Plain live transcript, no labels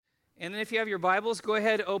And then if you have your Bibles, go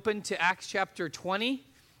ahead, open to Acts chapter 20.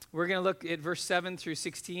 We're going to look at verse 7 through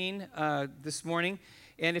 16 this morning.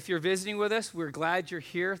 And if you're visiting with us, we're glad you're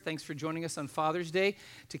here. Thanks for joining us on Father's Day.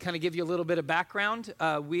 To kind of give you a little bit of background,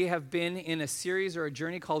 we have been in a series or a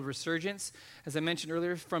journey called Resurgence, as I mentioned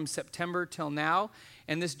earlier, from September till now.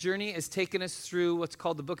 And this journey has taken us through what's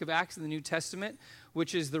called the book of Acts in the New Testament,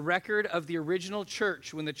 which is the record of the original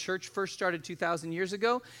church. When the church first started 2,000 years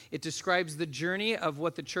ago, it describes the journey of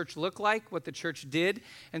what the church looked like, what the church did.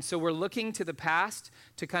 And so we're looking to the past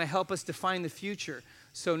to kind of help us define the future.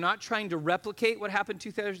 So not trying to replicate what happened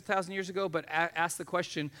 2,000 years ago, but ask the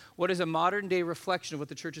question, what is a modern day reflection of what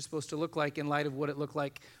the church is supposed to look like in light of what it looked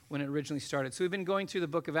like when it originally started? So we've been going through the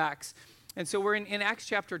book of Acts. And so we're in Acts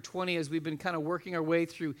chapter 20 as we've been kind of working our way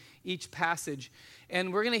through each passage.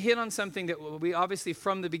 And we're going to hit on something that we obviously,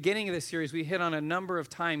 from the beginning of this series, we hit on a number of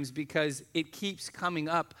times because it keeps coming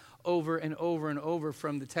up over and over and over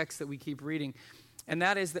from the text that we keep reading. And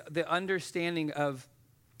that is the understanding of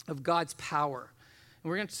God's power. And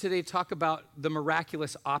we're going to today talk about the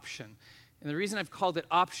miraculous option. And the reason I've called it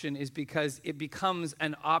option is because it becomes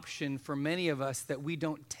an option for many of us that we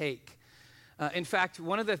don't take. In fact,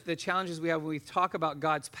 one of the challenges we have when we talk about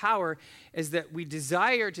God's power is that we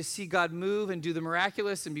desire to see God move and do the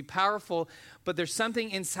miraculous and be powerful, but there's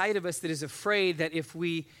something inside of us that is afraid that if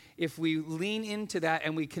we lean into that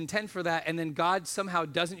and we contend for that and then God somehow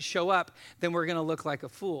doesn't show up, then we're going to look like a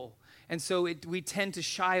fool. And so we tend to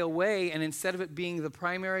shy away, and instead of it being the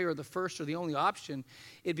primary or the first or the only option,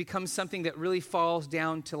 it becomes something that really falls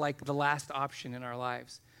down to like the last option in our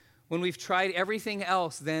lives. When we've tried everything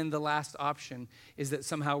else, then the last option is that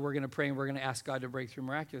somehow we're going to pray and we're going to ask God to break through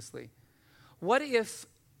miraculously. What if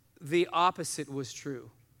the opposite was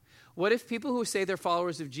true? What if people who say they're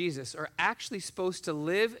followers of Jesus are actually supposed to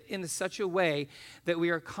live in such a way that we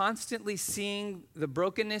are constantly seeing the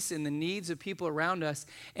brokenness and the needs of people around us,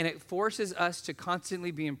 and it forces us to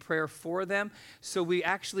constantly be in prayer for them, so we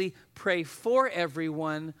actually pray for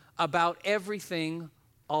everyone about everything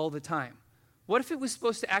all the time? What if it was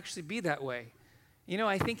supposed to actually be that way? You know,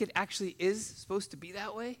 I think it actually is supposed to be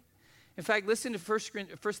that way. In fact, listen to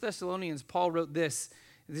 1 Thessalonians. Paul wrote this.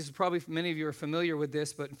 This is probably, many of you are familiar with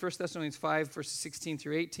this, but in 1 Thessalonians 5, verses 16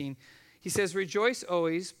 through 18, he says, "Rejoice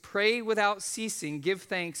always, pray without ceasing, give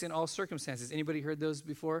thanks in all circumstances." Anybody heard those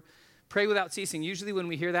before? Pray without ceasing. Usually when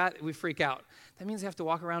we hear that, we freak out. That means I have to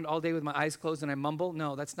walk around all day with my eyes closed and I mumble?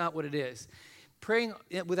 No, that's not what it is. Praying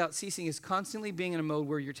without ceasing is constantly being in a mode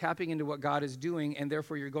where you're tapping into what God is doing, and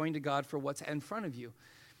therefore you're going to God for what's in front of you.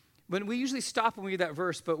 But we usually stop when we read that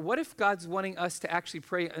verse, but what if God's wanting us to actually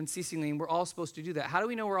pray unceasingly, and we're all supposed to do that? How do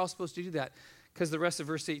we know we're all supposed to do that? Because the rest of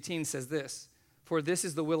verse 18 says this, "For this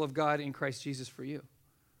is the will of God in Christ Jesus for you."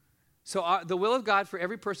 So the will of God for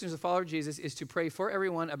every person who's a follower of Jesus is to pray for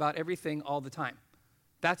everyone about everything all the time.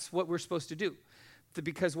 That's what we're supposed to do.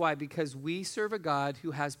 Because why? Because we serve a God who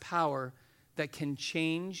has power that can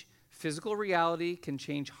change physical reality, can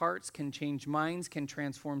change hearts, can change minds, can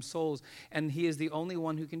transform souls. And he is the only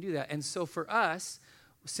one who can do that. And so for us,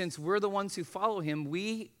 since we're the ones who follow him,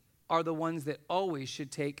 we are the ones that always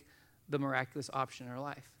should take the miraculous option in our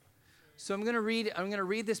life. So I'm going to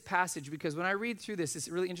read this passage because when I read through this, it's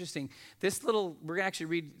really interesting. We're going to actually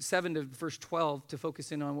read 7 to verse 12 to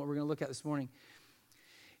focus in on what we're going to look at this morning.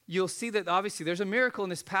 You'll see that obviously there's a miracle in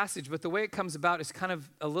this passage, but the way it comes about is kind of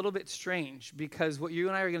a little bit strange, because what you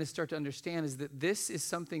and I are going to start to understand is that this is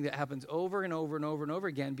something that happens over and over and over and over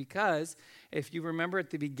again, because if you remember at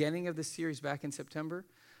the beginning of the series back in September,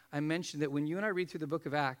 I mentioned that when you and I read through the book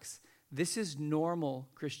of Acts, this is normal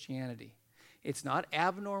Christianity. It's not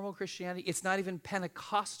abnormal Christianity. It's not even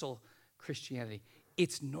Pentecostal Christianity.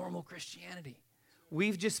 It's normal Christianity.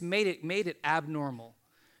 We've just made it abnormal.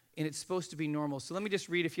 And it's supposed to be normal. So let me just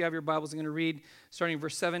read. If you have your Bibles, I'm going to read starting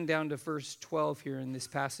verse 7 down to verse 12 here in this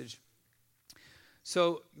passage.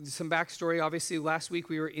 So some backstory. Obviously, last week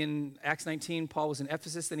we were in Acts 19. Paul was in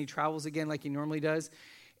Ephesus. Then he travels again like he normally does.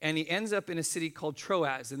 And he ends up in a city called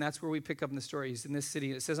Troas. And that's where we pick up in the story. He's in this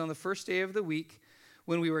city. It says, "On the first day of the week,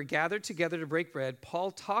 when we were gathered together to break bread,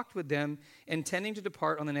 Paul talked with them, intending to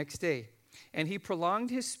depart on the next day. And he prolonged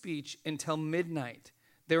his speech until midnight.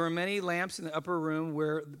 There were many lamps in the upper room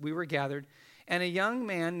where we were gathered, and a young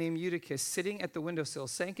man named Eutychus, sitting at the windowsill,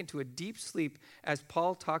 sank into a deep sleep as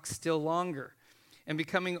Paul talked still longer. And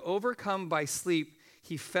becoming overcome by sleep,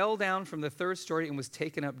 he fell down from the third story and was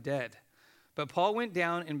taken up dead. But Paul went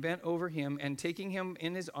down and bent over him, and taking him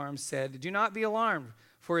in his arms said, 'Do not be alarmed,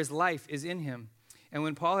 for his life is in him.' And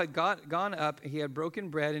when Paul had gone up, he had broken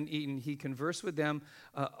bread and eaten. He conversed with them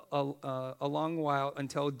a long while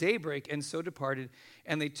until daybreak, and so departed.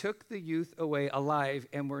 And they took the youth away alive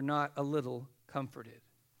and were not a little comforted.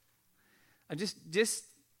 Just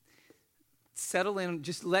settle in.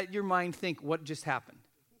 Just let your mind think what just happened.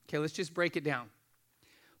 Okay, let's just break it down.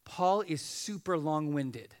 Paul is super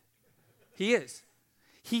long-winded. He is.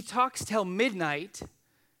 He talks till midnight,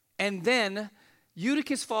 and then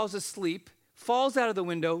Eutychus falls asleep, falls out of the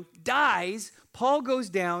window, dies. Paul goes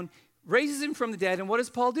down, raises him from the dead, and what does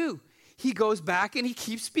Paul do? He goes back and he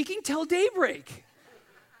keeps speaking till daybreak.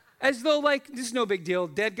 As though, like, this is no big deal.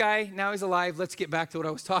 Dead guy, now he's alive. Let's get back to what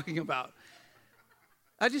I was talking about.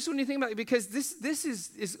 I just want you to think about it, because this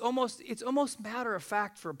is almost matter of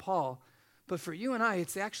fact for Paul. But for you and I,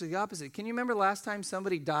 it's actually the opposite. Can you remember last time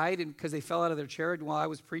somebody died because they fell out of their chair while I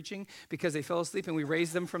was preaching because they fell asleep and we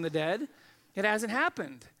raised them from the dead? It hasn't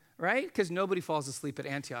happened, right? Because nobody falls asleep at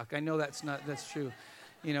Antioch. I know that's true,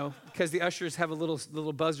 because the ushers have a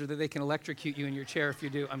little buzzer that they can electrocute you in your chair if you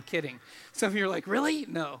do. I'm kidding. Some of you are like, really?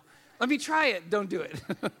 No. Let me try it. Don't do it.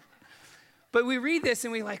 But we read this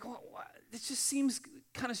and we're like, well, it just seems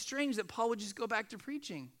kind of strange that Paul would just go back to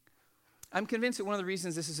preaching. I'm convinced that one of the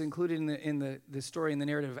reasons this is included in the story in the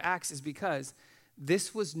narrative of Acts is because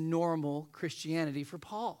this was normal Christianity for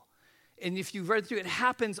Paul. And if you've read through it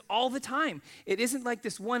happens all the time. It isn't like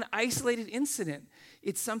this one isolated incident.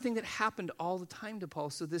 It's something that happened all the time to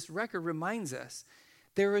Paul. So this record reminds us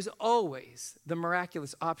there is always the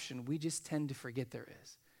miraculous option. We just tend to forget there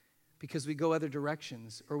is, because we go other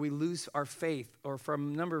directions or we lose our faith or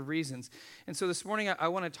from a number of reasons. And so this morning I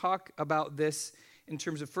want to talk about this in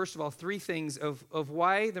terms of, first of all, three things of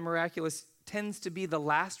why the miraculous tends to be the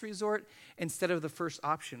last resort instead of the first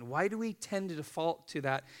option. Why do we tend to default to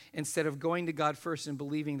that instead of going to God first and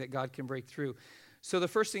believing that God can break through? So the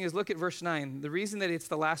first thing is, look at verse 9. The reason that it's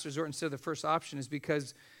the last resort instead of the first option is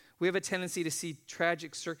because we have a tendency to see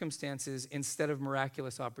tragic circumstances instead of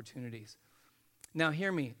miraculous opportunities. Now,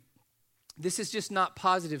 hear me. This is just not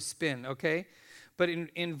positive spin, okay? But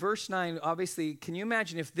in verse 9, obviously, can you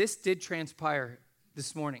imagine if this did transpire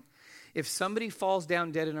this morning? If somebody falls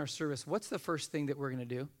down dead in our service, what's the first thing that we're going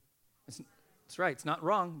to do? That's right. It's not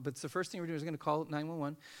wrong, but it's the first thing we're doing is going to call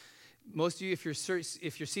 911. Most of you, if you're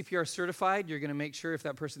CPR certified, you're going to make sure if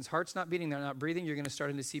that person's heart's not beating, they're not breathing, you're going to start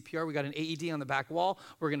into CPR. We got an AED on the back wall.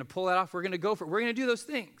 We're going to pull that off. We're going to go for it. We're going to do those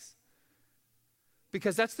things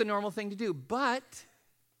because that's the normal thing to do. But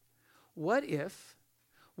what if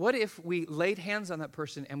we laid hands on that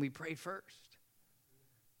person and we prayed first?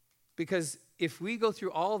 Because if we go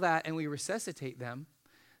through all that and we resuscitate them,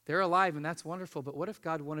 they're alive and that's wonderful. But what if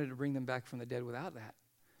God wanted to bring them back from the dead without that?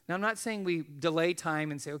 Now, I'm not saying we delay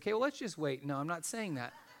time and say, okay, well, let's just wait. No, I'm not saying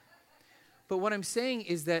that. But what I'm saying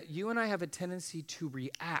is that you and I have a tendency to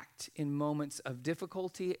react in moments of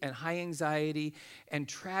difficulty and high anxiety and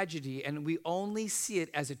tragedy, and we only see it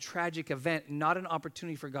as a tragic event, not an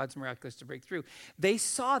opportunity for God's miraculous to break through. They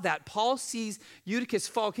saw that. Paul sees Eutychus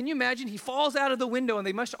fall. Can you imagine? He falls out of the window, and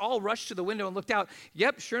they must all rush to the window and looked out.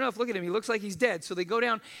 Yep, sure enough, look at him. He looks like he's dead. So they go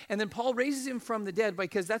down, and then Paul raises him from the dead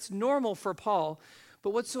because that's normal for Paul. But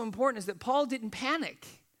what's so important is that Paul didn't panic.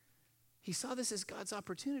 He saw this as God's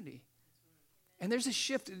opportunity. And there's a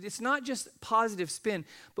shift. It's not just positive spin,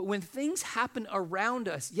 but when things happen around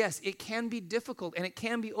us, yes, it can be difficult and it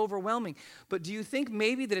can be overwhelming. But do you think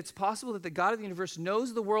maybe that it's possible that the God of the universe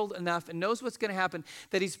knows the world enough and knows what's going to happen,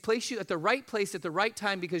 that he's placed you at the right place at the right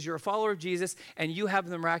time because you're a follower of Jesus and you have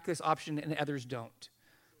the miraculous option and others don't?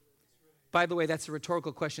 By the way, that's a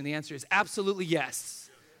rhetorical question. The answer is absolutely yes.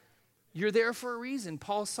 You're there for a reason.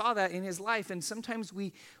 Paul saw that in his life, and sometimes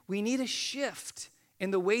we need a shift in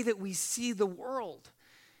the way that we see the world.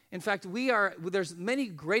 In fact, there's many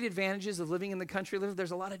great advantages of living in the country. There's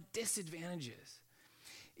a lot of disadvantages.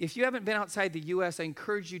 If you haven't been outside the U.S., I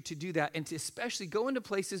encourage you to do that and to especially go into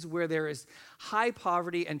places where there is high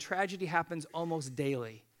poverty and tragedy happens almost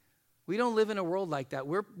daily. We don't live in a world like that.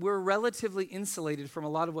 We're relatively insulated from a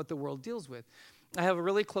lot of what the world deals with. I have a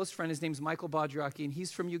really close friend. His name's Michael Badraki, and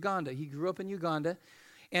he's from Uganda. He grew up in Uganda.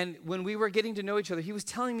 And when we were getting to know each other, he was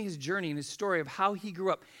telling me his journey and his story of how he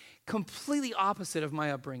grew up, completely opposite of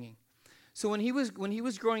my upbringing. So when he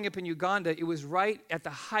was growing up in Uganda, it was right at the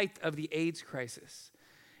height of the AIDS crisis.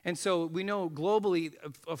 And so we know globally,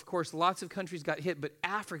 of course, lots of countries got hit, but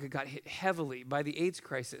Africa got hit heavily by the AIDS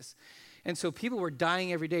crisis. And so people were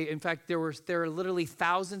dying every day. In fact, there are literally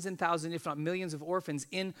thousands and thousands, if not millions of orphans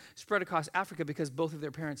spread across Africa because both of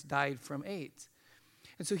their parents died from AIDS.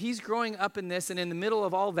 And so he's growing up in this, and in the middle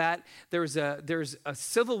of all that, there's a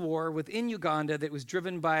civil war within Uganda that was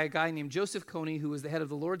driven by a guy named Joseph Kony, who was the head of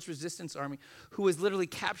the Lord's Resistance Army, who was literally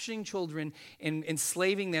capturing children and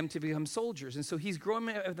enslaving them to become soldiers. And so he's growing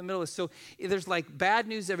up in the middle of this. So there's like bad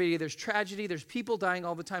news every day. There's tragedy. There's people dying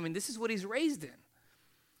all the time. And this is what he's raised in.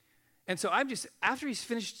 And so I'm just, after he's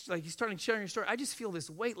finished, like he's starting sharing his story, I just feel this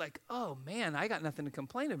weight like, oh man, I got nothing to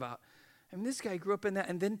complain about. I mean, this guy grew up in that,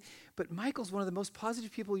 but Michael's one of the most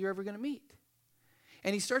positive people you're ever going to meet.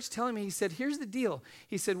 And he starts telling me, he said, here's the deal.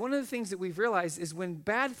 He said, one of the things that we've realized is when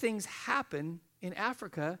bad things happen in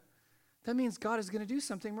Africa, that means God is going to do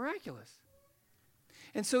something miraculous.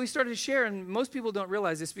 And so he started to share, and most people don't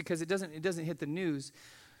realize this because it doesn't hit the news.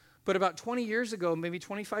 But about 20 years ago, maybe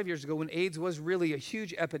 25 years ago, when AIDS was really a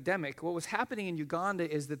huge epidemic, what was happening in Uganda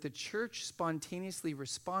is that the church spontaneously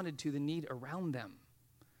responded to the need around them.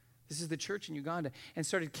 This is the church in Uganda, and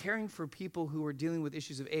started caring for people who were dealing with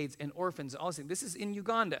issues of AIDS and orphans and all this thing. This is in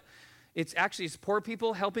Uganda. It's poor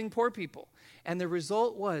people helping poor people. And the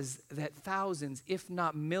result was that thousands, if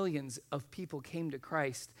not millions, of people came to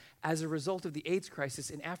Christ as a result of the AIDS crisis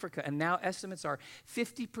in Africa. And now estimates are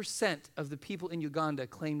 50% of the people in Uganda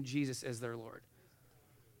claim Jesus as their Lord.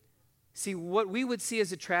 See, what we would see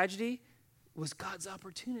as a tragedy was God's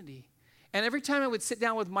opportunity. And every time I would sit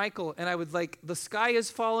down with Michael and I would the sky is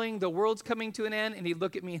falling, the world's coming to an end, and he'd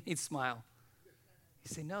look at me and he'd smile.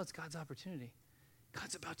 He'd say, no, it's God's opportunity.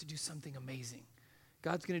 God's about to do something amazing.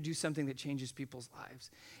 God's going to do something that changes people's lives.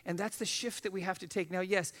 And that's the shift that we have to take. Now,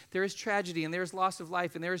 yes, there is tragedy and there's loss of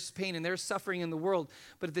life and there's pain and there's suffering in the world.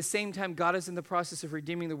 But at the same time, God is in the process of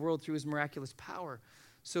redeeming the world through his miraculous power.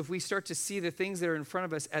 So if we start to see the things that are in front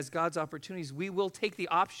of us as God's opportunities, we will take the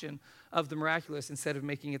option of the miraculous instead of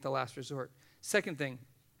making it the last resort. Second thing,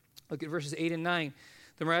 look at verses 8 and 9.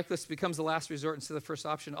 The miraculous becomes the last resort instead of the first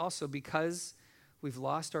option also because we've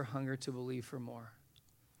lost our hunger to believe for more.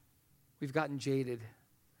 We've gotten jaded.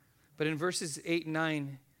 But in verses 8 and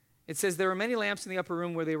 9, it says, there were many lamps in the upper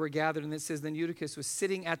room where they were gathered, and it says, then Eutychus was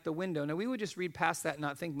sitting at the window. Now, we would just read past that and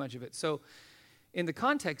not think much of it. So in the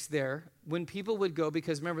context there, when people would go,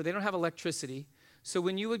 because remember, they don't have electricity, so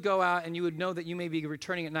when you would go out and you would know that you may be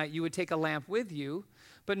returning at night, you would take a lamp with you.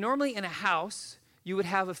 But normally in a house, you would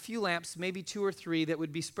have a few lamps, maybe 2 or 3, that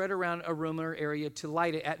would be spread around a room or area to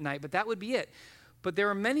light it at night, but that would be it. But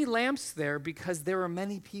there are many lamps there because there are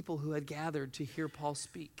many people who had gathered to hear Paul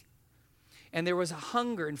speak. And there was a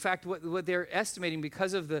hunger. In fact, what they're estimating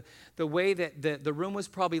because of the way that the room was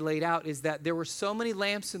probably laid out is that there were so many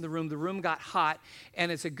lamps in the room got hot,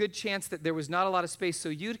 and it's a good chance that there was not a lot of space. So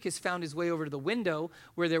Eutychus found his way over to the window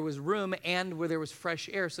where there was room and where there was fresh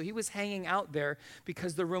air. So he was hanging out there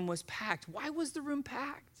because the room was packed. Why was the room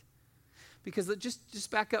packed? Because just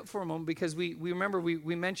back up for a moment, because we remember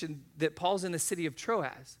we mentioned that Paul's in the city of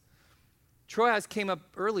Troas. Troas came up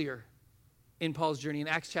earlier in Paul's journey in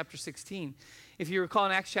Acts chapter 16. If you recall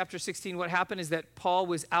in Acts chapter 16, what happened is that Paul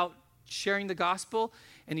was out sharing the gospel,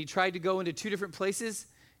 and he tried to go into 2 different places,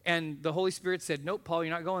 and the Holy Spirit said, nope, Paul,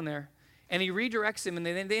 you're not going there. And he redirects him, and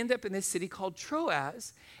they end up in this city called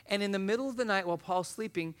Troas. And in the middle of the night while Paul's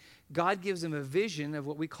sleeping, God gives him a vision of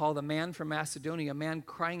what we call the man from Macedonia, a man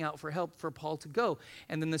crying out for help for Paul to go.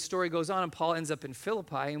 And then the story goes on, and Paul ends up in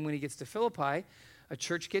Philippi. And when he gets to Philippi, a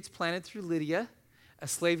church gets planted through Lydia. A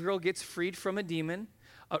slave girl gets freed from a demon.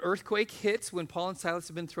 An earthquake hits when Paul and Silas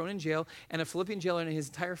have been thrown in jail. And a Philippian jailer and his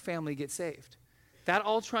entire family get saved. That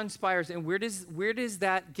all transpires. And where does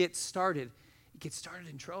that get started? It gets started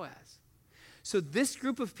in Troas. So this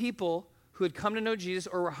group of people who had come to know Jesus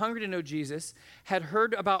or were hungry to know Jesus had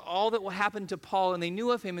heard about all that will happen to Paul, and they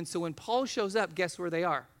knew of him. And so when Paul shows up, guess where they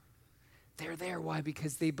are? They're there. Why?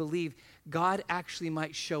 Because they believe God actually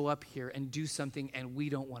might show up here and do something, and we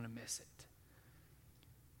don't want to miss it.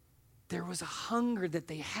 There was a hunger that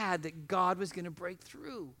they had that God was going to break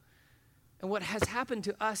through. And what has happened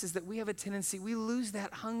to us is that we have a tendency, we lose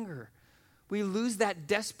that hunger. We lose that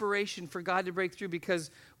desperation for God to break through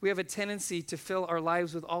because we have a tendency to fill our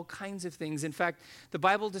lives with all kinds of things. In fact, the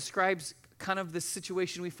Bible describes kind of the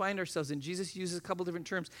situation we find ourselves in. Jesus uses a couple different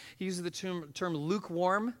terms. He uses the term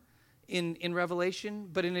lukewarm in Revelation,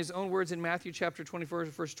 but in his own words in Matthew chapter 24,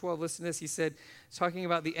 verse 12, listen to this. He said, talking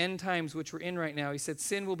about the end times which we're in right now, he said,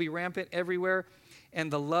 sin will be rampant everywhere,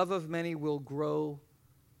 and the love of many will grow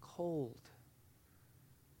cold.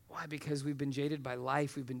 Why? Because we've been jaded by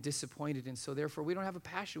life. We've been disappointed. And so therefore, we don't have a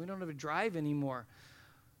passion. We don't have a drive anymore.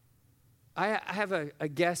 I have a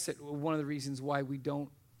guess at one of the reasons why we don't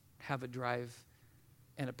have a drive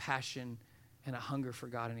and a passion and a hunger for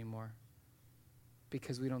God anymore.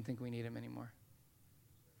 Because we don't think we need him anymore.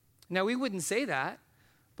 Now, we wouldn't say that,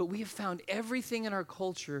 but we have found everything in our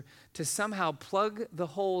culture to somehow plug the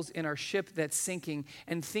holes in our ship that's sinking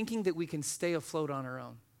and thinking that we can stay afloat on our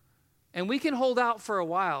own. And we can hold out for a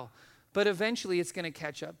while, but eventually it's going to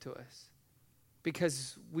catch up to us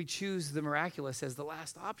because we choose the miraculous as the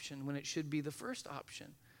last option when it should be the first option.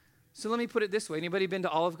 So let me put it this way. Anybody been to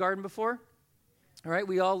Olive Garden before? All right,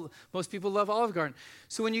 most people love Olive Garden.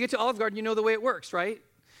 So when you get to Olive Garden, you know the way it works, right?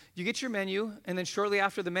 You get your menu, and then shortly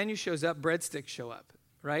after the menu shows up, breadsticks show up,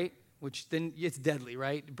 right? Which then it's deadly,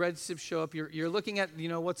 right? Breadsticks show up. You're looking at,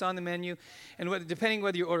 what's on the menu, and depending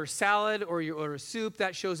whether you order salad or you order soup,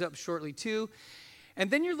 that shows up shortly too.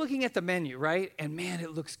 And then you're looking at the menu, right? And man,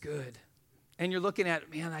 it looks good. And you're looking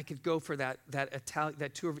at, man, I could go for that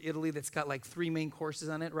tour of Italy that's got like 3 main courses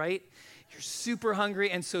on it, right? You're super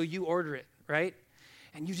hungry, and so you order it, right?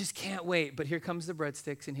 And you just can't wait. But here comes the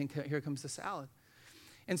breadsticks, and here comes the salad.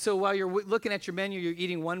 And so while you're looking at your menu, you're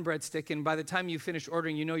eating one breadstick, and by the time you finish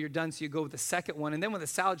ordering, you know you're done, so you go with the second one. And then when the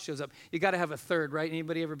salad shows up, you got to have a third, right?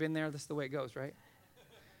 Anybody ever been there? That's the way it goes, right?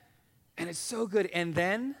 And it's so good. And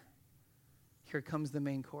then here comes the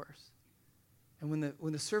main course. And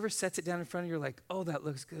when the server sets it down in front of you, you're like, oh, that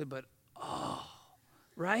looks good, but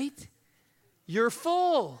right? You're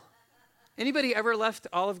full. Anybody ever left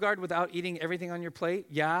Olive Garden without eating everything on your plate?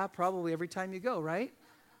 Yeah, probably every time you go, right?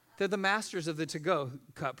 They're the masters of the to-go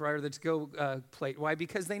cup, right, or the to-go plate. Why?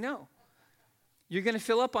 Because they know. You're going to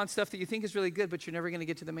fill up on stuff that you think is really good, but you're never going to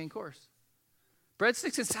get to the main course.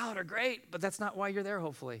 Breadsticks and salad are great, but that's not why you're there,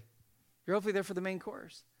 hopefully. You're hopefully there for the main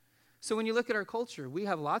course. So when you look at our culture, we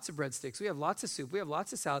have lots of breadsticks, we have lots of soup, we have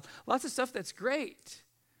lots of salad, lots of stuff that's great,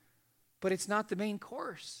 but it's not the main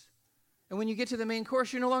course. And when you get to the main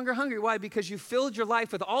course, you're no longer hungry. Why? Because you filled your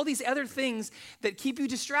life with all these other things that keep you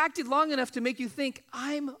distracted long enough to make you think,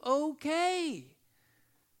 I'm okay.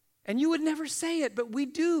 And you would never say it, but we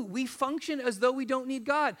do. We function as though we don't need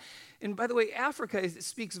God. And by the way, Africa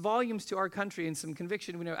speaks volumes to our country and some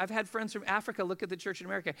conviction. I've had friends from Africa look at the church in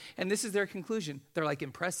America, and this is their conclusion. They're like,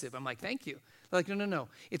 impressive. I'm like, thank you. They're like, no.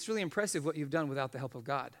 It's really impressive what you've done without the help of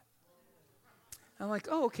God. I'm like,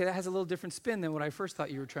 oh, okay, that has a little different spin than what I first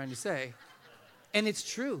thought you were trying to say. And it's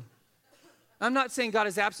true. I'm not saying God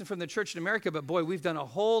is absent from the church in America, but boy, we've done a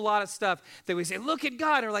whole lot of stuff that we say, look at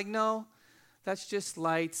God. And we're like, no, that's just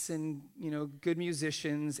lights and, good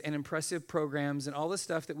musicians and impressive programs and all the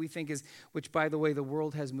stuff that we think is, which by the way, the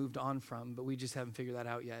world has moved on from, but we just haven't figured that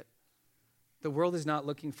out yet. The world is not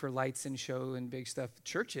looking for lights and show and big stuff.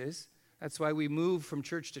 Church is. That's why we move from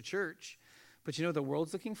church to church. But you know what the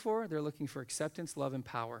world's looking for? They're looking for acceptance, love, and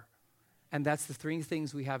power. And that's the 3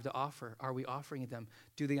 things we have to offer. Are we offering them?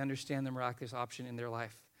 Do they understand the miraculous option in their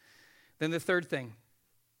life? Then the third thing,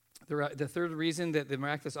 the third reason that the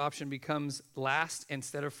miraculous option becomes last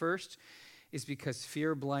instead of first is because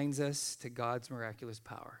fear blinds us to God's miraculous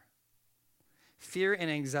power. Fear and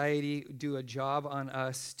anxiety do a job on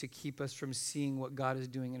us to keep us from seeing what God is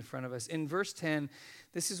doing in front of us. In verse 10,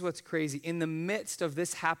 this is what's crazy. In the midst of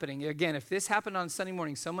this happening, again, if this happened on Sunday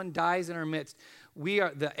morning, someone dies in our midst,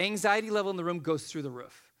 the anxiety level in the room goes through the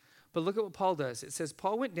roof. But look at what Paul does. It says,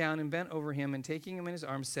 Paul went down and bent over him and taking him in his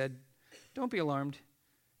arms said, don't be alarmed.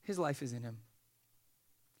 His life is in him.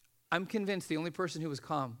 I'm convinced the only person who was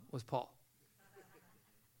calm was Paul.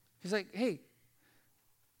 He's like, hey,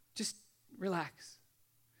 just relax.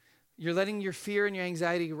 You're letting your fear and your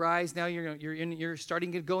anxiety rise. Now you're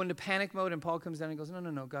starting to go into panic mode, and Paul comes down and goes,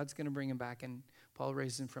 no, God's going to bring him back, and Paul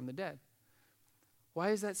raises him from the dead. Why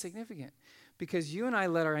is that significant? Because you and I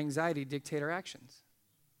let our anxiety dictate our actions.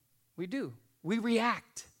 We do. We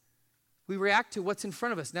react. We react to what's in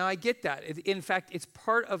front of us. Now, I get that. In fact, it's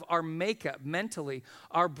part of our makeup mentally.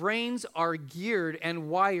 Our brains are geared and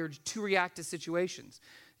wired to react to situations.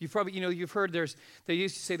 You've probably, you've heard they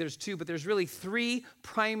used to say there's 2, but there's really 3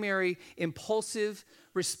 primary impulsive,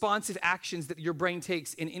 responsive actions that your brain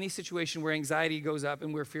takes in any situation where anxiety goes up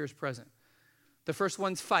and where fear is present. The first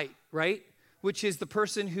one's fight, right? Which is the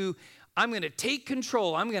person who, I'm going to take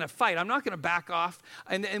control. I'm going to fight. I'm not going to back off.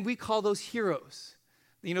 And we call those heroes.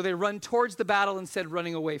 They run towards the battle instead of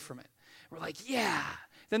running away from it. We're like, yeah.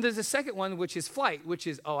 Then there's the second one, which is flight, which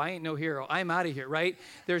is, I ain't no hero. I'm out of here, right?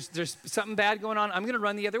 There's something bad going on. I'm going to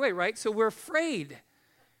run the other way, right? So we're afraid.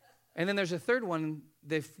 And then there's a third one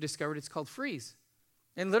they've discovered. It's called freeze.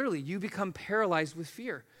 And literally, you become paralyzed with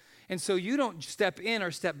fear. And so you don't step in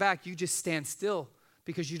or step back. You just stand still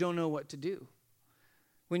because you don't know what to do.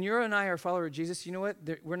 When you and I are followers of Jesus, you know what?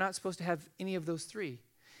 We're not supposed to have any of those 3.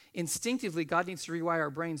 Instinctively, God needs to rewire our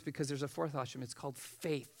brains because there's a fourth option. It's called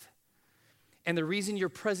faith. And the reason you're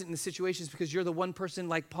present in the situation is because you're the one person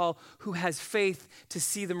like Paul who has faith to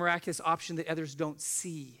see the miraculous option that others don't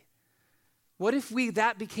see. What if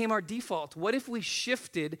that became our default? What if we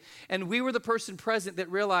shifted and we were the person present that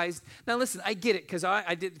realized, now listen, I get it, because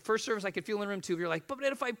I did first service, I could feel in the room too. You're like, but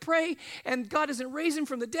if I pray and God doesn't raise him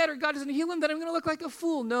from the dead or God doesn't heal him, then I'm going to look like a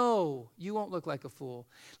fool. No, you won't look like a fool.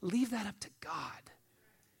 Leave that up to God.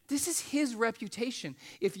 This is his reputation.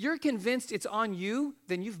 If you're convinced it's on you,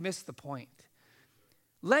 then you've missed the point.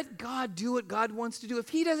 Let God do what God wants to do. If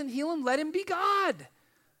he doesn't heal him, let him be God.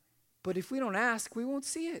 But if we don't ask, we won't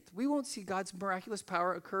see it. We won't see God's miraculous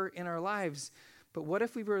power occur in our lives. But what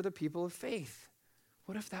if we were the people of faith?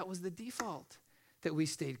 What if that was the default? That we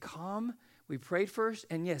stayed calm, we prayed first,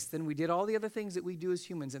 and yes, then we did all the other things that we do as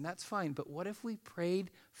humans, and that's fine. But what if we prayed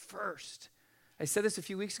first? I said this a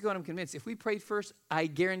few weeks ago, and I'm convinced. If we prayed first, I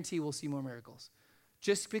guarantee we'll see more miracles.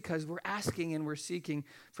 Just because we're asking and we're seeking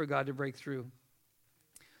for God to break through.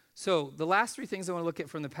 So the last three things I want to look at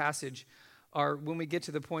from the passage are when we get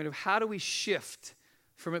to the point of how do we shift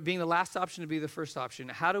from it being the last option to be the first option?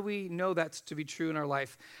 How do we know that's to be true in our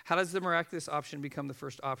life? How does the miraculous option become the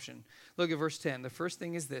first option? Look at verse 10. The first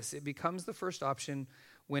thing is this. It becomes the first option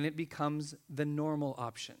when it becomes the normal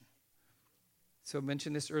option. So I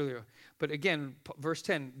mentioned this earlier. But again, verse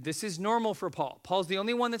 10, this is normal for Paul. Paul's the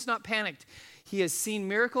only one that's not panicked. He has seen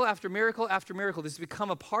miracle after miracle after miracle. This has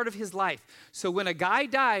become a part of his life. So when a guy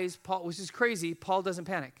dies, Paul, which is crazy, Paul doesn't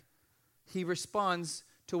panic. He responds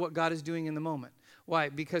to what God is doing in the moment. Why?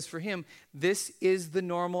 Because for him, this is the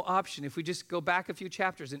normal option. If we just go back a few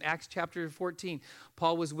chapters, in Acts chapter 14,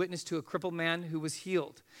 Paul was witness to a crippled man who was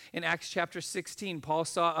healed. In Acts chapter 16, Paul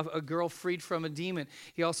saw a girl freed from a demon.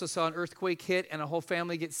 He also saw an earthquake hit and a whole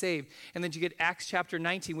family get saved. And then you get Acts chapter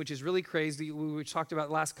 19, which is really crazy. We talked about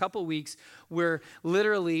the last couple weeks, where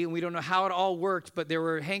literally, and we don't know how it all worked, but there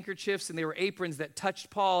were handkerchiefs and there were aprons that touched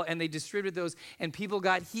Paul, and they distributed those, and people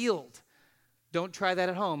got healed. Don't try that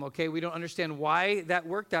at home, okay? We don't understand why that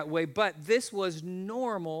worked that way, but this was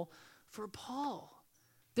normal for Paul.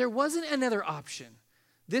 There wasn't another option.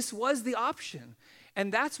 This was the option. And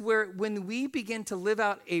that's where, when we begin to live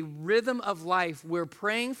out a rhythm of life where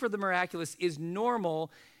praying for the miraculous is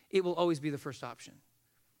normal, it will always be the first option.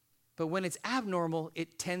 But when it's abnormal,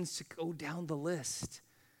 it tends to go down the list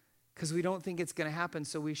because we don't think it's going to happen,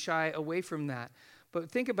 so we shy away from that. But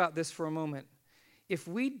think about this for a moment. If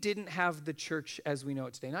we didn't have the church as we know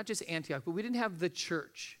it today, not just Antioch, but we didn't have the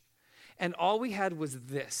church, and all we had was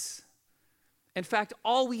this. In fact,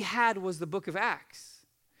 all we had was the book of Acts.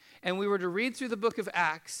 And we were to read through the book of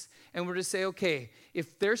Acts, and we're to say, okay,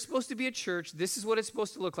 if there's supposed to be a church, this is what it's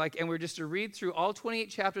supposed to look like, and we're just to read through all 28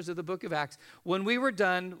 chapters of the book of Acts. When we were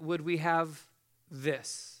done, would we have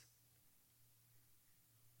this?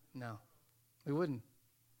 No, we wouldn't.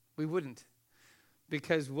 We wouldn't.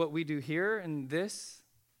 Because what we do here and this,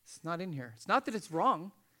 it's not in here. It's not that it's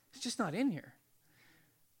wrong. It's just not in here.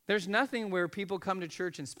 There's nothing where people come to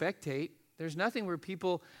church and spectate. There's nothing where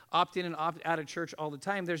people opt in and opt out of church all the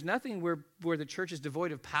time. There's nothing where the church is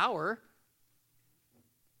devoid of power.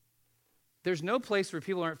 There's no place where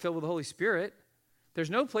people aren't filled with the Holy Spirit. There's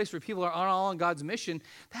no place where people are all on God's mission.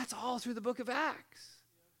 That's all through the book of Acts.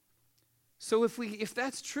 So if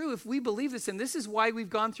that's true, if we believe this, and this is why we've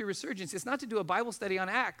gone through Resurgence, it's not to do a Bible study on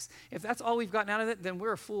Acts. If that's all we've gotten out of it, then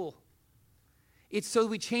we're a fool. It's so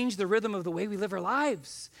we change the rhythm of the way we live our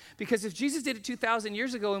lives. Because if Jesus did it 2,000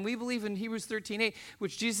 years ago, and we believe in Hebrews 13:8,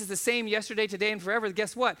 which Jesus is the same yesterday, today, and forever,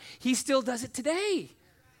 guess what? He still does it today.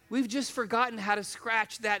 We've just forgotten how to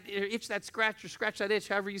scratch that itch, that scratch, or scratch that itch,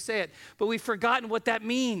 however you say it. But we've forgotten what that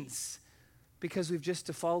means because we've just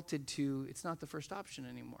defaulted to it's not the first option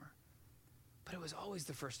anymore. But it was always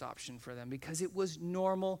the first option for them because it was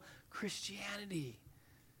normal Christianity.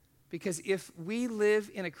 Because if we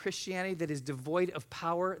live in a Christianity that is devoid of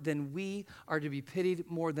power, then we are to be pitied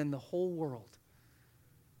more than the whole world.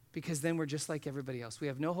 Because then we're just like everybody else. We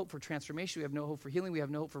have no hope for transformation. We have no hope for healing. We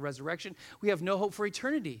have no hope for resurrection. We have no hope for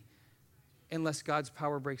eternity unless God's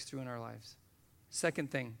power breaks through in our lives.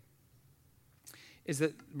 Second thing is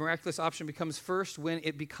that miraculous option becomes first when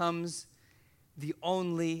it becomes the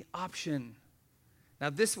only option. Now,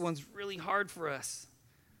 this one's really hard for us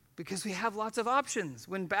because we have lots of options.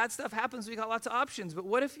 When bad stuff happens, we got lots of options. But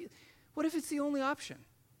what if it's the only option?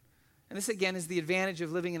 And this, again, is the advantage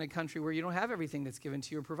of living in a country where you don't have everything that's given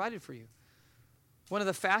to you or provided for you. One of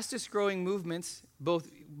the fastest growing movements,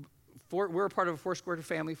 we're a part of a Foursquare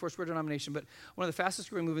family, Foursquare denomination, but one of the fastest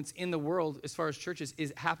growing movements in the world as far as churches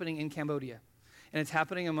is happening in Cambodia. And it's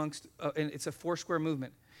happening and it's a Foursquare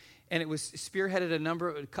movement. And it was spearheaded a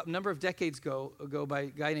number of decades ago by a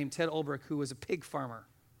guy named Ted Olbrich, who was a pig farmer.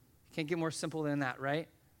 Can't get more simple than that, right?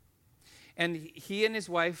 And he and his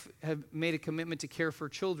wife have made a commitment to care for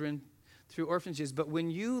children through orphanages. But when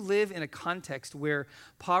you live in a context where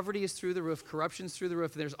poverty is through the roof, corruption's through the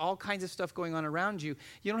roof, and there's all kinds of stuff going on around you,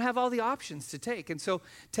 you don't have all the options to take. And so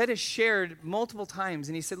Ted has shared multiple times,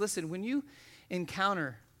 and he said, listen, when you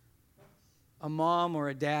encounter a mom or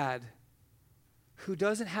a dad who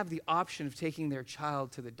doesn't have the option of taking their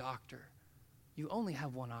child to the doctor, you only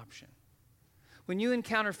have one option. When you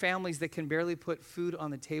encounter families that can barely put food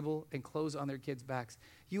on the table and clothes on their kids' backs,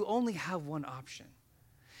 you only have one option.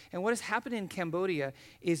 And what has happened in Cambodia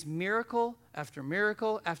is miracle after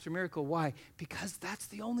miracle after miracle. Why? Because that's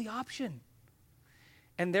the only option.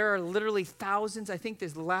 And there are literally thousands, I think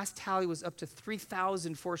the last tally was up to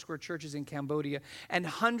 3,000 Foursquare churches in Cambodia and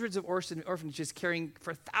hundreds of orphanages caring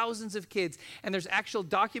for thousands of kids. And there's actual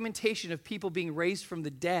documentation of people being raised from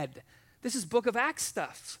the dead. This is Book of Acts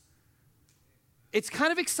stuff. It's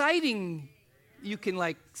kind of exciting. You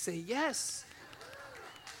can say yes.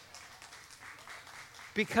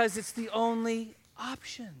 Because it's the only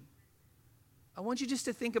option. I want you just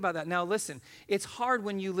to think about that. Now listen, it's hard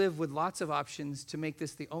when you live with lots of options to make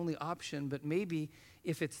this the only option, but maybe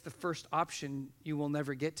if it's the first option, you will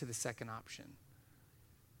never get to the second option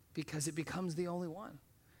because it becomes the only one.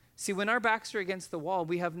 See, when our backs are against the wall,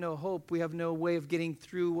 we have no hope. We have no way of getting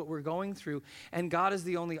through what we're going through, and God is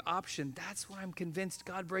the only option. That's why I'm convinced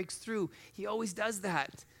God breaks through. He always does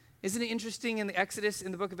that. Isn't it interesting in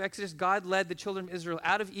the book of Exodus, God led the children of Israel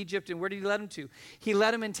out of Egypt, and where did he lead them to? He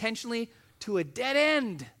led them intentionally to a dead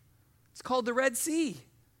end. It's called the Red Sea.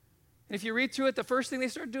 And if you read through it, the first thing they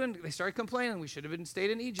started doing, they started complaining, we should have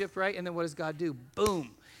stayed in Egypt, right? And then what does God do?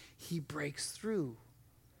 Boom. He breaks through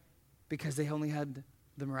because they only had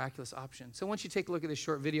the miraculous option. So I want you to take a look at this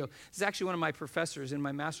short video. This is actually one of my professors in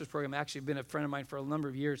my master's program, actually been a friend of mine for a number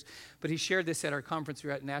of years, but he shared this at our conference we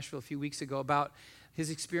were at in Nashville a few weeks ago about his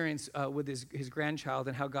experience with his grandchild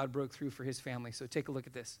and how God broke through for his family. So take a look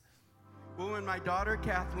at this. Well, when my daughter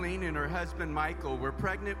Kathleen and her husband Michael were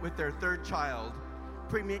pregnant with their third child,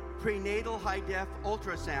 prenatal high-def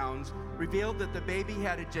ultrasounds revealed that the baby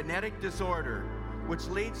had a genetic disorder, which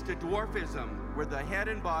leads to dwarfism, where the head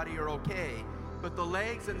and body are okay, but the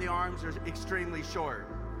legs and the arms are extremely short.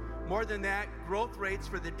 More than that, growth rates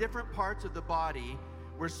for the different parts of the body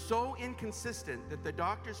were so inconsistent that the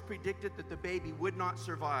doctors predicted that the baby would not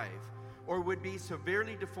survive or would be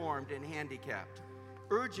severely deformed and handicapped,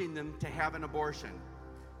 urging them to have an abortion.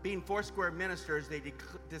 Being Foursquare ministers, they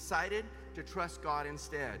decided to trust God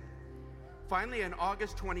instead. Finally, on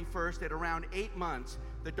August 21st, at around 8 months,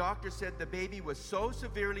 the doctor said the baby was so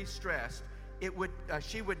severely stressed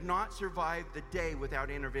she would not survive the day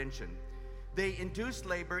without intervention. They induced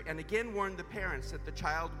labor and again warned the parents that the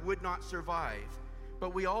child would not survive.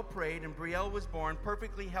 But we all prayed, and Brielle was born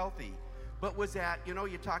perfectly healthy, but was at, you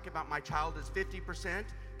talk about my child is 50%.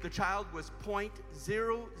 The child was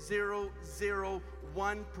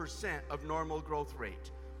 0.0001% of normal growth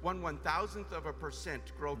rate,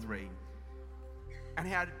 1/1000% growth rate, and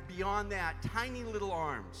had beyond that tiny little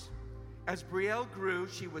arms. As Brielle grew,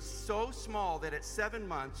 she was so small that at 7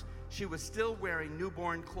 months, she was still wearing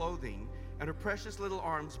newborn clothing, and her precious little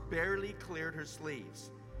arms barely cleared her sleeves.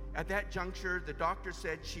 At that juncture, the doctor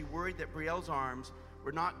said she worried that Brielle's arms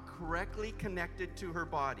were not correctly connected to her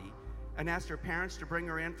body and asked her parents to bring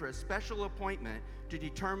her in for a special appointment to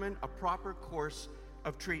determine a proper course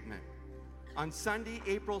of treatment. On Sunday,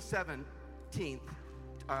 April 17th,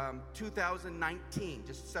 2019,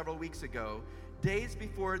 just several weeks ago, days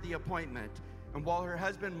before the appointment, and while her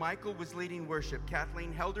husband Michael was leading worship,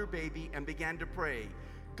 Kathleen held her baby and began to pray,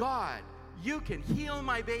 "God, you can heal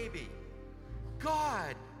my baby.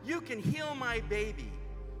 God, you can heal my baby."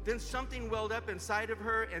 Then something welled up inside of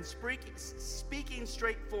her, and speaking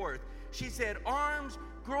straight forth, she said, "Arms,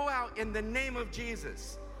 grow out in the name of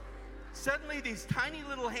Jesus." Suddenly, these tiny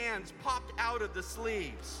little hands popped out of the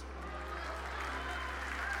sleeves.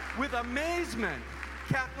 With amazement,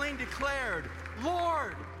 Kathleen declared,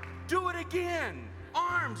 "Lord, do it again.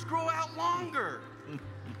 Arms, grow out longer."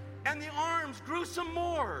 And the arms grew some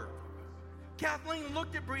more. Kathleen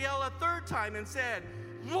looked at Brielle a third time and said,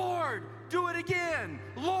 "Lord, do it again.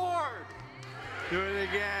 Lord, do it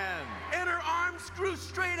again." And her arms grew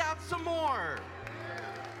straight out some more.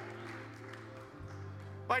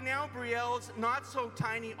 By now, Brielle's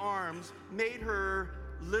not-so-tiny arms made her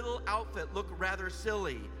little outfit look rather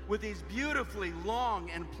silly, with these beautifully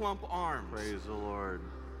long and plump arms. Praise the Lord.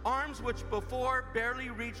 Arms which before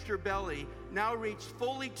barely reached her belly, now reached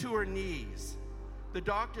fully to her knees. The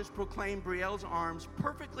doctors proclaimed Brielle's arms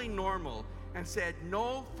perfectly normal and said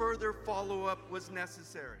no further follow-up was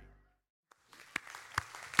necessary.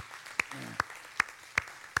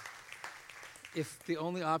 if the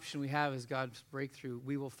only option we have is God's breakthrough,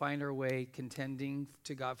 we will find our way contending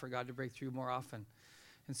to God for God to break through more often.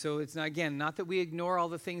 And so it's not, again, not that we ignore all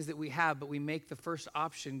the things that we have, but we make the first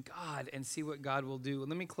option God and see what God will do. And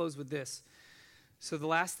let me close with this. So the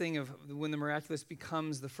last thing of when the miraculous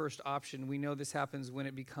becomes the first option, we know this happens when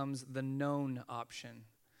it becomes the known option.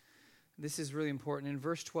 This is really important. In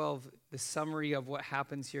verse 12, the summary of what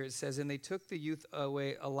happens here, it says, "And they took the youth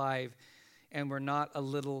away alive and were not a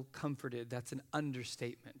little comforted." That's an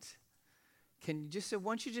understatement. I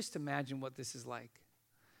want you just imagine what this is like.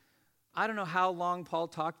 I don't know how long Paul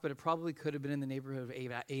talked, but it probably could have been in the neighborhood of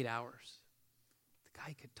 8 hours. The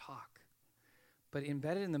guy could talk. But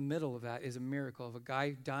embedded in the middle of that is a miracle of a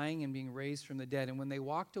guy dying and being raised from the dead. And when they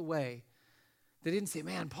walked away, they didn't say,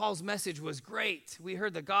 "Man, Paul's message was great. We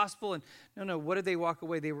heard the gospel." And no, what did they walk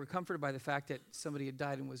away? They were comforted by the fact that somebody had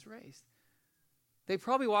died and was raised. They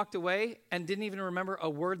probably walked away and didn't even remember a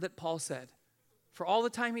word that Paul said for all the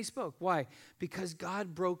time he spoke. Why? Because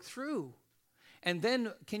God broke through. And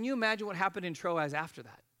then, can you imagine what happened in Troas after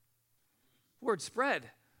that? Word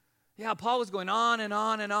spread. Yeah, Paul was going on and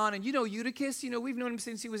on and on. And Eutychus, we've known him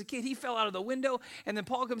since he was a kid. He fell out of the window. And then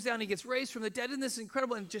Paul comes down and he gets raised from the dead. And this is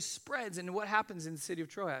incredible. And it just spreads. And what happens in the city of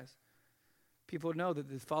Troas? People know that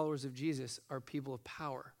the followers of Jesus are people of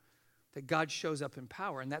power. That God shows up in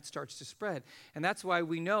power, and that starts to spread. And that's why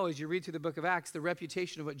we know, as you read through the book of Acts, the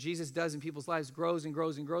reputation of what Jesus does in people's lives grows and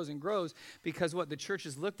grows and grows and grows, because what the church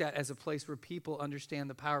is looked at as a place where people understand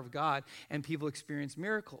the power of God and people experience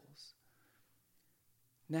miracles.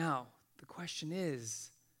 Now, the question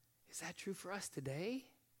is that true for us today?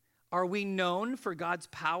 Are we known for God's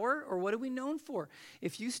power, or what are we known for?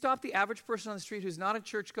 If you stop the average person on the street who's not a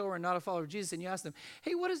churchgoer and not a follower of Jesus, and you ask them,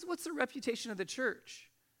 "Hey, what's the reputation of the church?"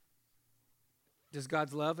 Does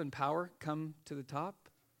God's love and power come to the top?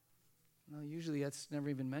 No, usually that's never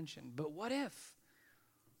even mentioned. But what if?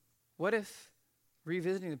 What if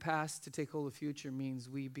revisiting the past to take hold of the future means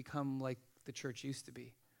we become like the church used to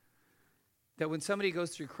be? That when somebody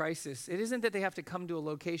goes through crisis, it isn't that they have to come to a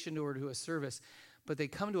location or to a service, but they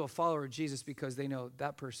come to a follower of Jesus because they know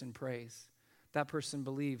that person prays, that person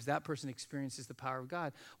believes, that person experiences the power of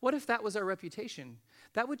God. What if that was our reputation?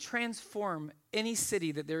 That would transform any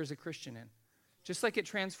city that there is a Christian in. Just like it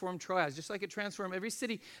transformed Troas, just like it transformed every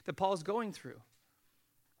city that Paul's going through.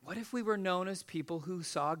 What if we were known as people who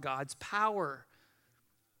saw God's power?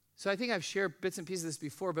 So I think I've shared bits and pieces of this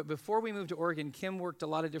before, but before we moved to Oregon, Kim worked a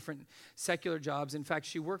lot of different secular jobs. In fact,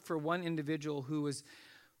 she worked for one individual who was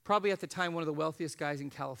probably at the time one of the wealthiest guys in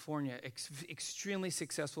California, extremely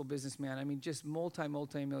successful businessman. I mean, just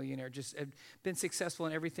multi-millionaire, just had been successful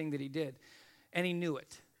in everything that he did. And he knew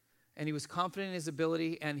it. And he was confident in his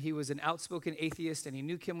ability, and he was an outspoken atheist, and he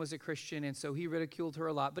knew Kim was a Christian, and so he ridiculed her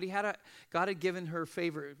a lot. But God had given her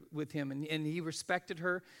favor with him, and he respected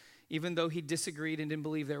her, even though he disagreed and didn't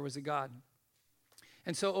believe there was a God.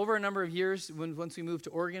 And so over a number of years, once we moved to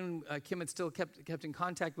Oregon, Kim had still kept in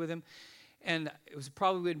contact with him, and it was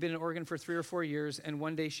probably had been in Oregon for 3 or 4 years, and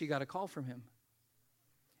one day she got a call from him,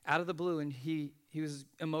 out of the blue, and he was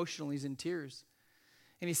emotional, he's in tears.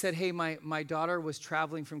 And he said, "Hey, my daughter was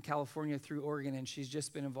traveling from California through Oregon, and she's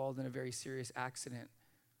just been involved in a very serious accident."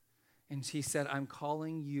 And he said, "I'm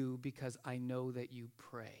calling you because I know that you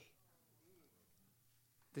pray."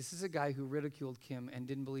 This is a guy who ridiculed Kim and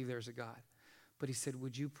didn't believe there's a God. But he said,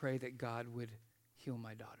 "Would you pray that God would heal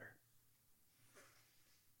my daughter?"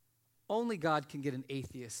 Only God can get an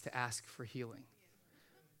atheist to ask for healing.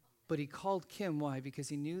 But he called Kim. Why? Because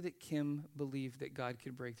he knew that Kim believed that God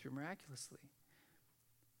could break through miraculously.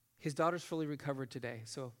 His daughter's fully recovered today.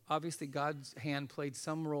 So obviously God's hand played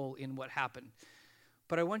some role in what happened.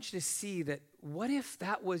 But I want you to see that what if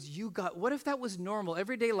that was normal,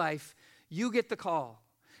 everyday life, you get the call.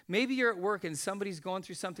 Maybe you're at work and somebody's going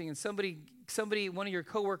through something, and somebody, one of your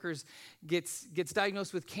coworkers gets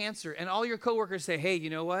diagnosed with cancer, and all your coworkers say, "Hey,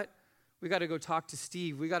 you know what? We got to go talk to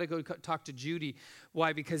Steve. We got to go talk to Judy."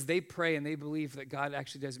 Why? Because they pray and they believe that God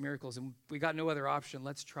actually does miracles, and we got no other option.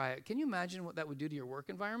 Let's try it. Can you imagine what that would do to your work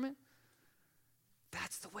environment?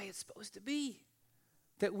 That's the way it's supposed to be.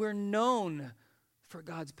 That we're known for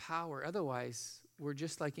God's power. Otherwise, we're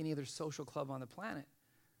just like any other social club on the planet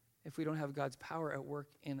if we don't have God's power at work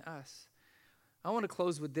in us. I want to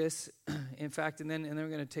close with this, in fact, and then we're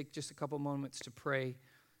going to take just a couple moments to pray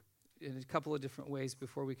in a couple of different ways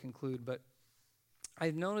before we conclude. But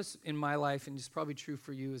I've noticed in my life, and it's probably true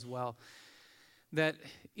for you as well, that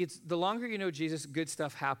it's the longer you know Jesus, good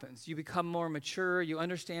stuff happens. You become more mature, you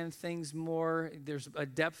understand things more, there's a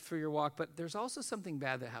depth for your walk, but there's also something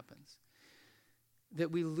bad that happens. that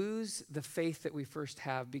we lose the faith that we first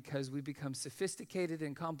have because we become sophisticated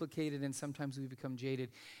and complicated, and sometimes we become jaded,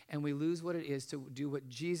 and we lose what it is to do what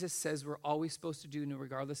Jesus says we're always supposed to do,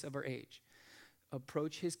 regardless of our age.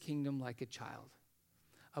 Approach his kingdom like a child.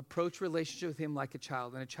 Approach relationship with him like a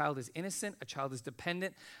child. And a child is innocent, a child is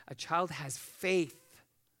dependent, a child has faith,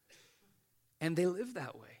 and they live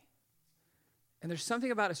that way. And there's something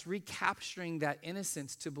about us recapturing that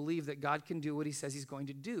innocence to believe that God can do what he says he's going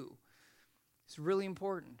to do. It's really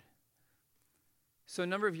important. So a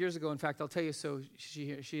number of years ago, in fact, I'll tell you, so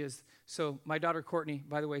she is. So my daughter Courtney,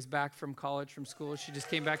 by the way, is back from college, from school. She just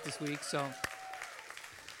came back this week, so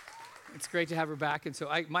it's great to have her back. And so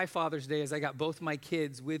my Father's Day is I got both my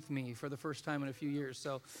kids with me for the first time in a few years,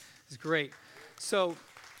 so it's great. So,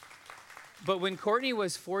 but when Courtney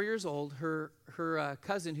was 4 years old, her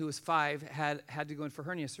cousin, who was 5, had to go in for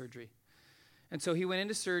hernia surgery. And so he went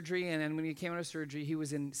into surgery, and then when he came out of surgery, he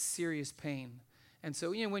was in serious pain. And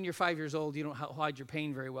so, when you're 5 years old, you don't hide your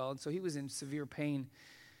pain very well. And so he was in severe pain.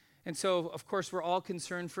 And so, of course, we're all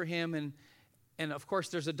concerned for him. And of course,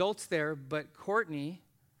 there's adults there. But Courtney,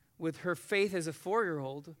 with her faith as a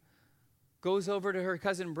 4-year-old, goes over to her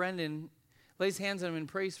cousin Brendan, lays hands on him and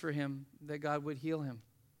prays for him that God would heal him.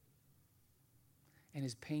 And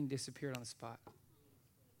his pain disappeared on the spot.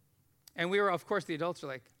 And we were, of course, the adults are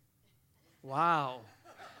like, wow.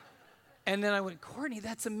 And then I went, Courtney,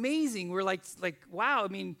 that's amazing. We're like, wow. I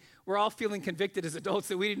mean, we're all feeling convicted as adults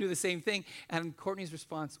that we didn't do the same thing. And Courtney's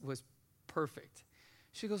response was perfect.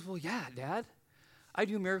 She goes, well, yeah, Dad, I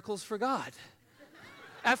do miracles for God.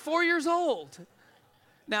 At 4 years old.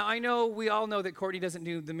 Now, I know we all know that Courtney doesn't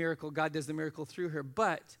do the miracle. God does the miracle through her.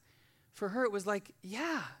 But for her, it was like,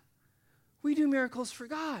 yeah, we do miracles for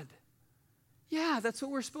God. Yeah, that's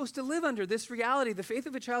what we're supposed to live under, this reality. The faith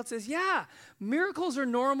of a child says, yeah, miracles are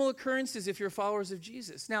normal occurrences if you're followers of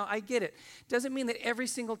Jesus. Now, I get it. Doesn't mean that every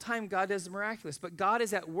single time God does the miraculous, but God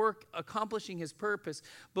is at work accomplishing his purpose,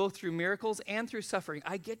 both through miracles and through suffering.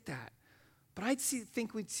 I get that. But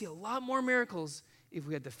think we'd see a lot more miracles if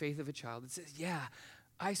we had the faith of a child that says, yeah,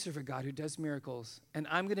 I serve a God who does miracles, and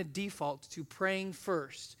I'm going to default to praying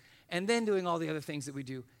first and then doing all the other things that we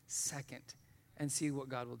do second, and see what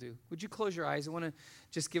God will do. Would you close your eyes? I want to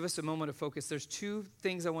just give us a moment of focus. There's 2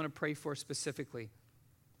 things I want to pray for specifically.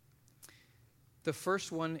 The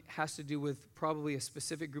first one has to do with probably a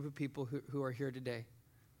specific group of people who are here today.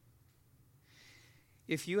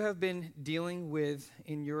 If you have been dealing with,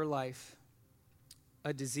 in your life,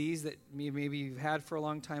 a disease that maybe you've had for a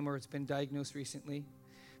long time or it's been diagnosed recently,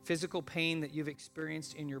 physical pain that you've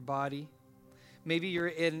experienced in your body, maybe you're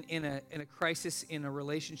in a crisis in a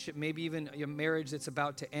relationship, maybe even a marriage that's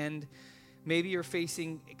about to end. Maybe you're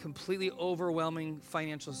facing completely overwhelming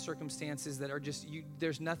financial circumstances that are just,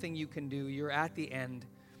 there's nothing you can do. You're at the end.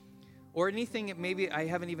 Or anything that maybe I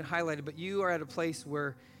haven't even highlighted, but you are at a place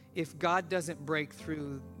where if God doesn't break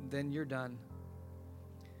through, then you're done.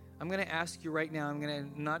 I'm going to ask you right now, I'm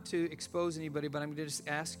going to, not to expose anybody, but I'm going to just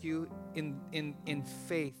ask you in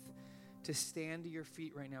faith to stand to your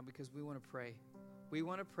feet right now because we want to pray. We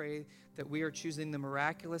want to pray that we are choosing the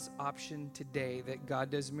miraculous option today, that God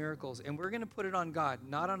does miracles. And we're going to put it on God,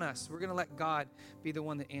 not on us. We're going to let God be the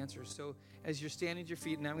one that answers. So as you're standing at your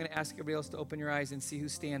feet, now I'm going to ask everybody else to open your eyes and see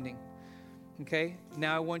who's standing. Okay?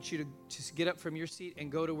 Now I want you to just get up from your seat and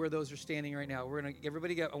go to where those are standing right now. We're going to,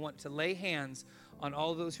 everybody I want to lay hands on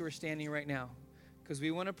all of those who are standing right now because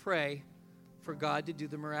we want to pray for God to do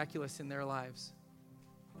the miraculous in their lives.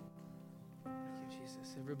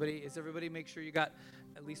 Everybody make sure you got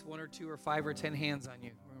at least 1 or 2 or 5 or 10 hands on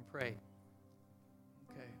you. We're going to pray.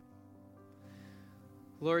 Okay.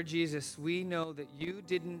 Lord Jesus, we know that you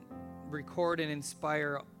didn't record and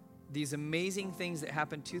inspire these amazing things that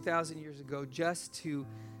happened 2,000 years ago just to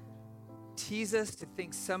tease us to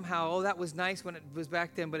think somehow, oh, that was nice when it was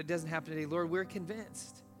back then, but it doesn't happen today. Lord, we're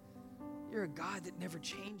convinced. You're a God that never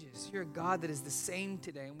changes. You're a God that is the same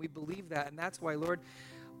today, and we believe that. And that's why, Lord,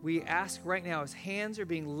 we ask right now as hands are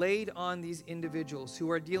being laid on these individuals who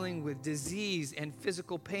are dealing with disease and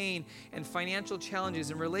physical pain and financial challenges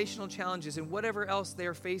and relational challenges and whatever else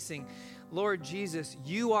they're facing. Lord Jesus,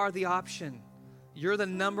 you are the option. You're the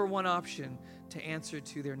number one option to answer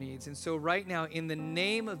to their needs. And so right now, in the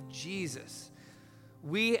name of Jesus,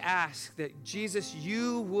 we ask that, Jesus,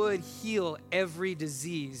 you would heal every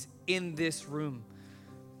disease in this room.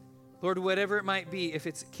 Lord, whatever it might be, if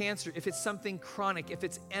it's cancer, if it's something chronic, if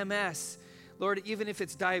it's MS, Lord, even if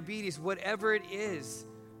it's diabetes, whatever it is,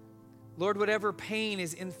 Lord, whatever pain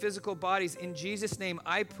is in physical bodies, in Jesus' name,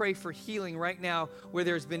 I pray for healing right now where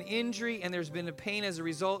there's been injury and there's been a pain as a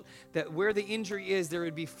result, that where the injury is, there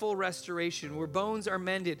would be full restoration, where bones are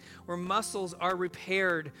mended, where muscles are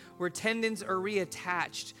repaired, where tendons are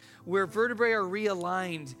reattached, where vertebrae are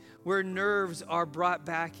realigned, where nerves are brought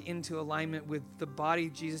back into alignment with the body,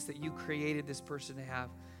 Jesus, that you created this person to have.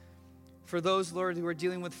 For those, Lord, who are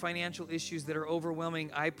dealing with financial issues that are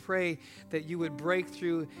overwhelming, I pray that you would break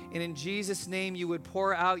through, and in Jesus' name, you would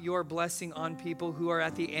pour out your blessing on people who are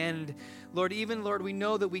at the end. Lord, Lord, we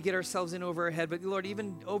know that we get ourselves in over our head, but Lord,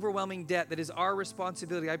 even overwhelming debt that is our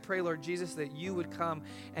responsibility, I pray, Lord Jesus, that you would come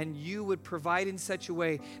and you would provide in such a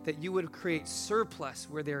way that you would create surplus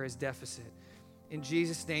where there is deficit. In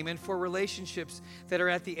Jesus' name. And for relationships that are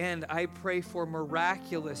at the end, I pray for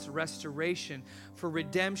miraculous restoration, for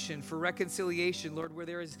redemption, for reconciliation. Lord, where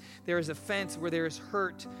there is offense, where there is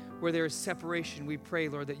hurt, where there is separation, we pray,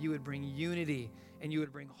 Lord, that you would bring unity and you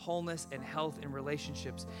would bring wholeness and health in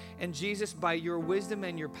relationships. And Jesus, by your wisdom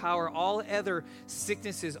and your power, all other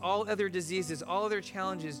sicknesses, all other diseases, all other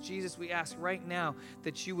challenges, Jesus, we ask right now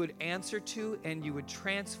that you would answer to and you would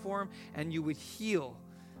transform and you would heal,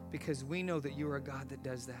 because we know that you are a God that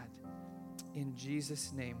does that. In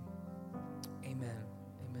Jesus' name, amen.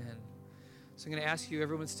 Amen. So I'm going to ask you,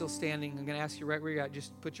 everyone's still standing, I'm going to ask you right where you're at,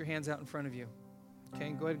 just put your hands out in front of you. Okay,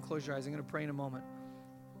 go ahead and close your eyes. I'm going to pray in a moment.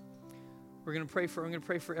 I'm going to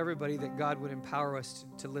pray for everybody that God would empower us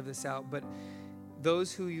to live this out. But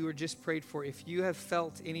those who you were just prayed for, if you have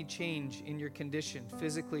felt any change in your condition,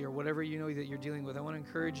 physically or whatever you know that you're dealing with, I want to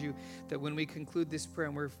encourage you that when we conclude this prayer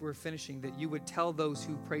and we're finishing, that you would tell those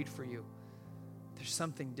who prayed for you, there's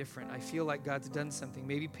something different. I feel like God's done something.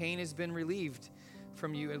 Maybe pain has been relieved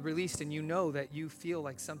from you and released, and you know that you feel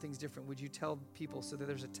like something's different. Would you tell people so that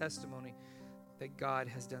there's a testimony that God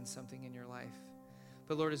has done something in your life?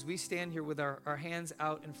 But Lord, as we stand here with our hands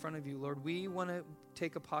out in front of you, Lord, we want to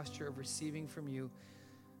take a posture of receiving from you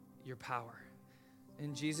your power.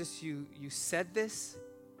 And Jesus, you said this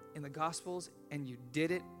in the Gospels and you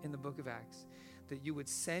did it in the book of Acts, that you would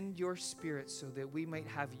send your Spirit so that we might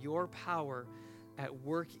have your power at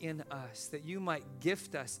work in us, that you might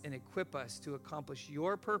gift us and equip us to accomplish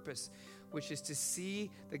your purpose, which is to see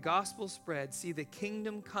the gospel spread, see the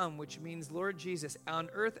kingdom come, which means, Lord Jesus, on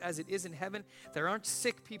earth as it is in heaven, there aren't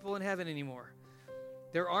sick people in heaven anymore.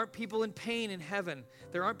 There aren't people in pain in heaven.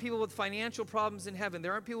 There aren't people with financial problems in heaven.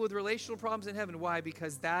 There aren't people with relational problems in heaven. Why?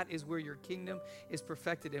 Because that is where your kingdom is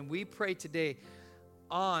perfected. And we pray today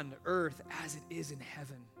on earth as it is in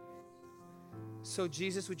heaven. So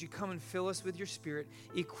Jesus, would you come and fill us with your Spirit?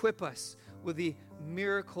 Equip us with the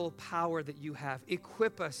miracle power that you have.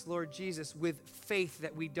 Equip us, Lord Jesus, with faith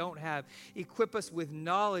that we don't have. Equip us with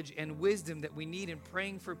knowledge and wisdom that we need in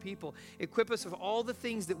praying for people. Equip us with all the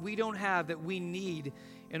things that we don't have that we need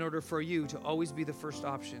in order for you to always be the first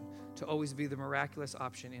option, to always be the miraculous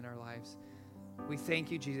option in our lives. We thank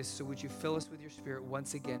you, Jesus. So would you fill us with your Spirit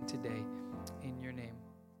once again today in your name.